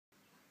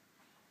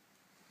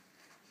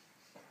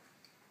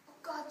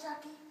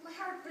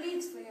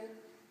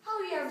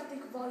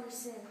think of all your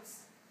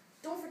sins.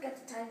 Don't forget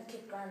the time you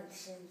kicked Granny the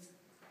shins.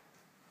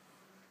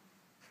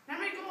 Let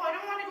me go. I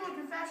don't want to go to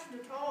confession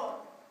at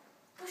all.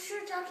 Well,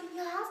 sure, Jackie,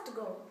 you have to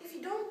go. If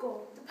you don't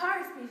go, the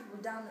parish people will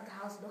be down at the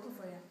house looking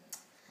for you.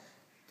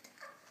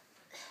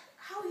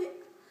 How you...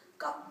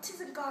 God, 'tis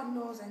that God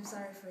knows I'm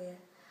sorry for you.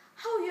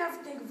 How will you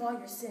ever think of all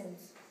your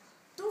sins?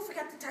 Don't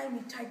forget the time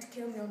you tried to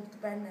kill me under the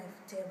bread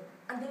knife table.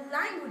 And the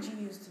language you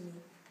used to me.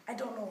 I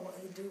don't know what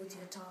he'll do with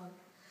you at all.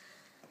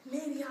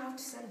 Maybe I'll have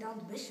to send down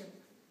the bishop.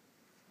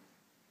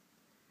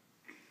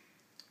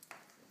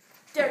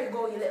 There you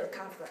go, you little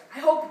Catholic. I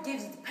hope it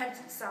gives you the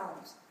penitent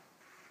psalms.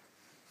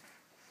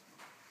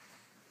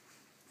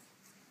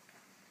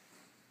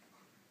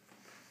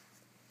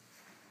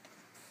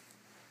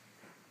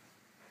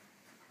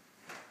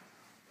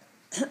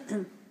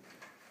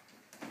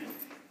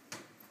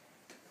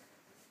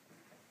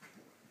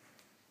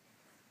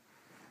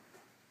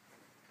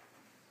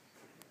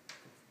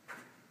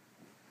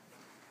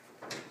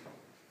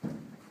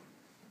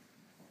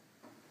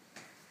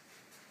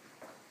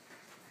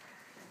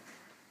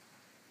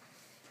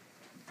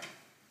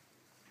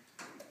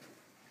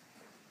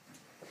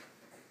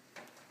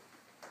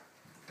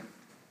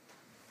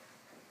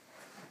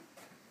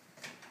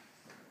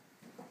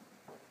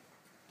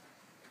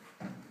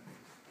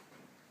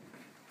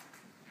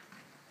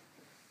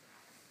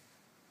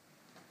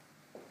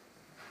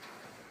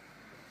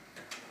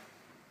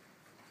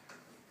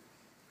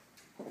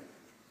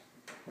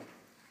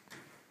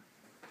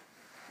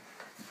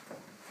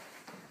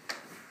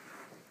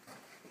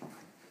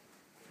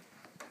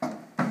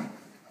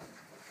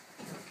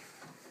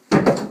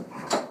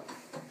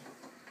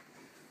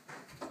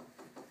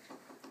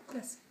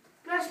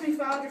 Bless me,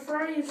 Father, for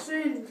I have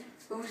sinned.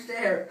 Who's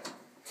there?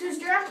 'Tis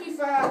Jackie,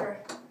 Father.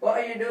 What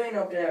are you doing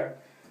up there?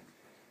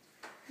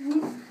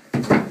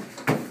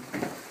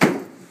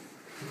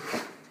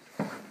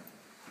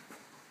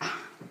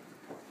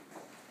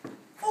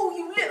 Oh,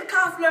 you little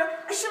Catholic!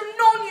 I should have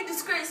known you'd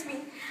disgrace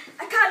me.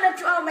 I can't let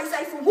you out of my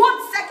sight for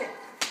 1 second.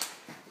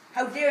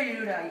 How dare you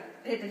do that?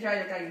 Hit the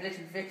child like you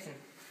little vixen.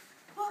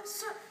 But,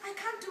 sir, I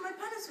can't do my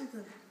penance with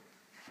him.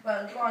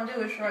 Well, go on,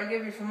 do it, sure. I'll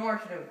give you some more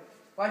to do.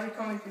 Why'd you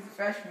come into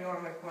confession? You are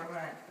my poor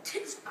man.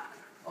 'Tis Father.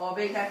 Oh,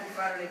 big hefty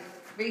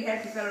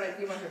fella like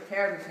you must have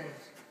terrible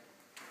sins.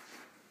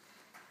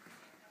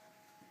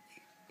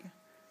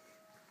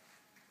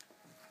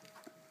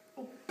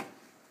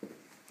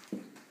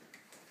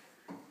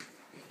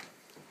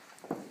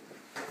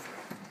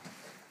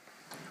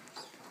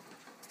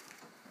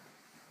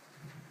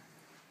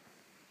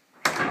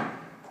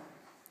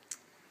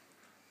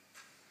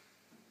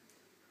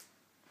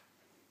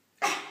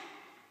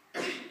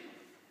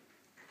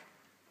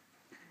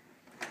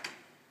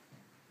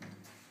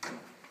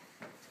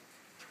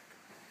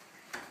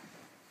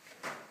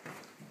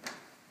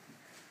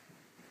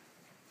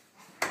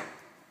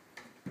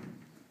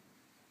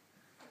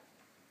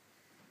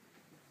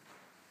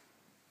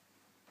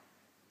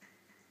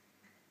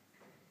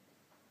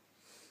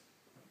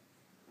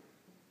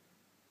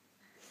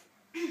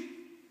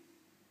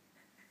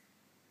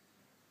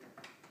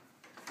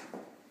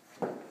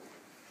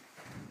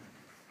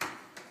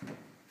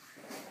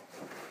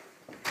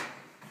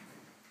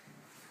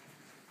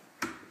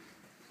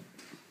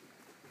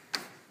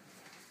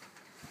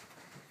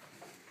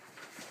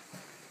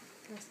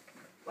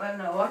 Well,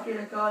 now, what did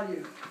I call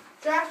you?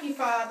 Jackie,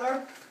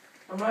 Father.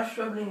 I'm not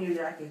troubling you,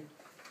 Jackie.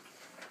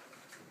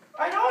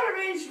 I know it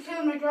arranged to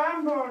kill my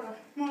grandmother,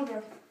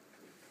 mother.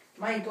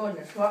 My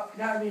goodness, what?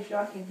 That would be a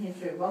shocking thing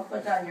to do. What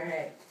put that in your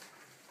head?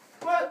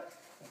 Well,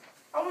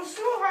 I was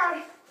so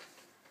hard.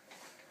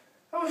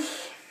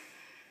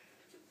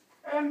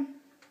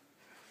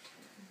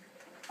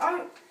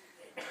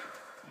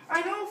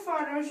 I know,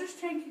 Father, I was just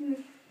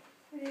thinking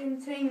the same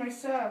thing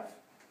myself.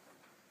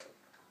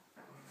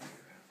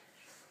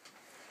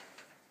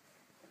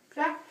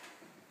 Jack,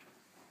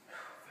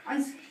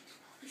 and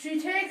she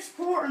takes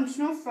port and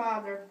snuff,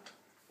 Father.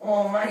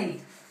 Oh, my.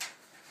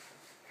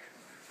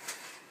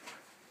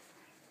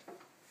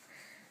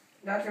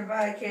 That's a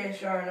bad case,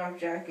 sure enough,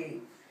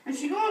 Jackie. And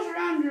she goes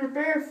around in her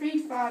bare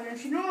feet, Father, and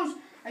she knows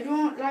I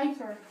don't like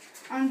her.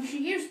 And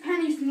she gives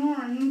pennies to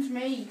Nora and none to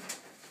me.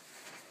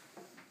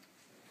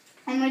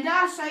 And my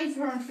dad sides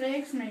her and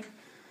flakes me.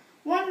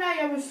 One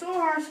night I was so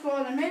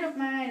hard-skulled I made up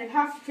my mind I'd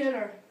have to kill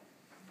her.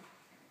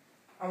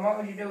 And what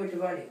would you do with the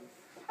body?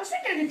 I was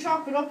thinking I could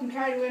chop it up and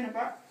carry it in a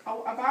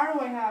barrow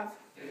I have.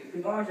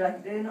 Because,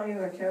 Jackie, they didn't know you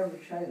were a terrible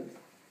child.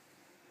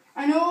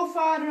 I know,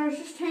 Father, I was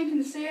just thinking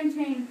the same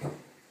thing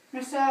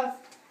myself.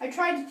 I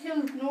tried to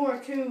kill Nora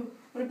too,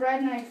 with a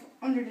bread knife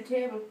under the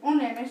table.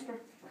 Only I missed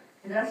her.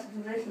 And that's the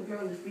little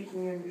girl that's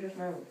speaking to you just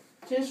now.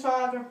 'Tis,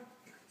 Father.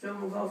 So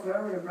we'll go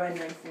forever with a bread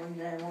knife one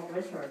day and won't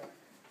miss her.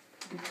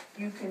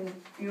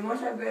 You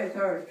must have great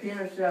courage, being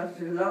yourself.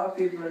 There's a lot of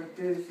people that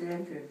do the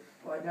same to you,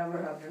 but I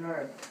never have the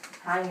nerve.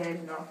 Hanging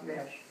isn't off the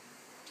edge.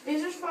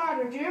 Is this,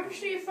 Father? Do you ever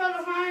see a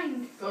fellow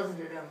hanged? Dozens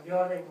of them, they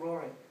all like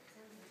roaring.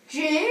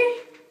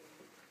 Jay?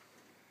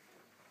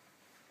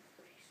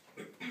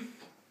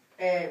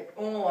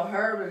 I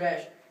heard of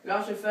that.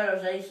 Lots of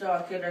fellows I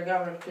saw kill their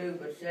governors too,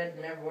 but said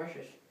they never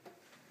wishes.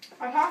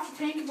 I'd have to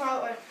think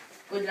about it.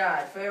 Good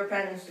lad, for your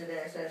penance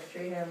today, says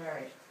 3 Hail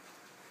Marys.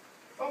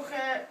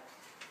 Okay.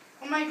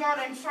 Oh my God,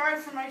 I'm sorry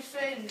for my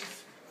sins,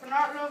 for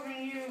not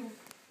loving you,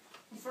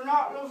 and for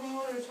not loving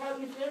others. Help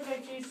me to live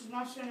like Jesus and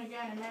not sin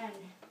again. Amen.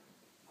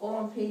 Go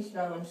in peace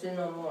now and sin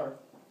no more.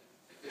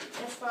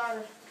 Yes,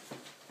 Father.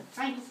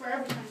 Thank you for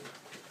everything.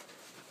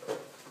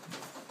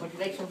 Would you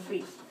like some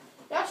sweets?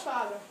 Yes,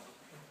 Father.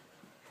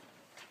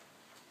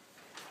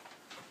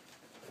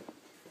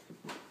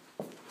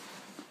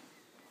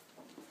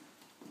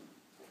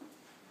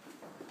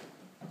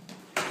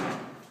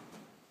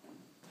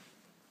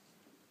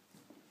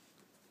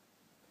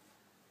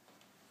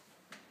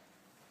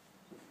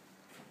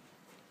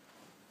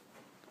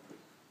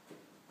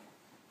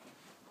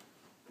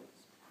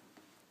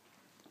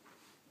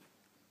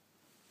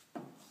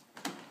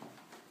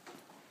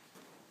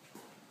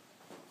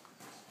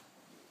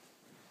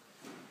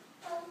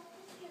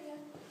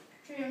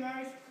 Tree of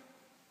Mary.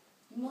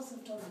 You must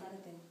have told him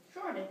anything.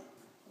 Sure did.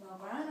 Well,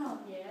 Grano,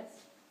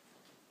 Yes.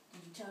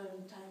 did you tell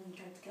him the time you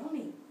tried to kill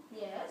me?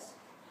 Yes.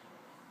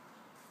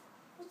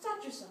 What's that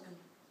you're sucking?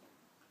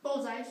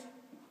 Bullseyes.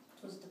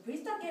 Was it the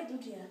priest that gave them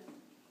to you?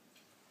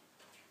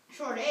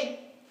 Sure did.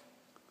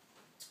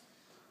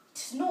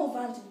 It's no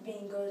advantage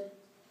being good.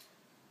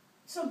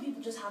 Some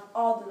people just have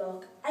all the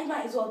luck. I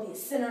might as well be a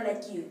sinner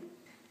like you.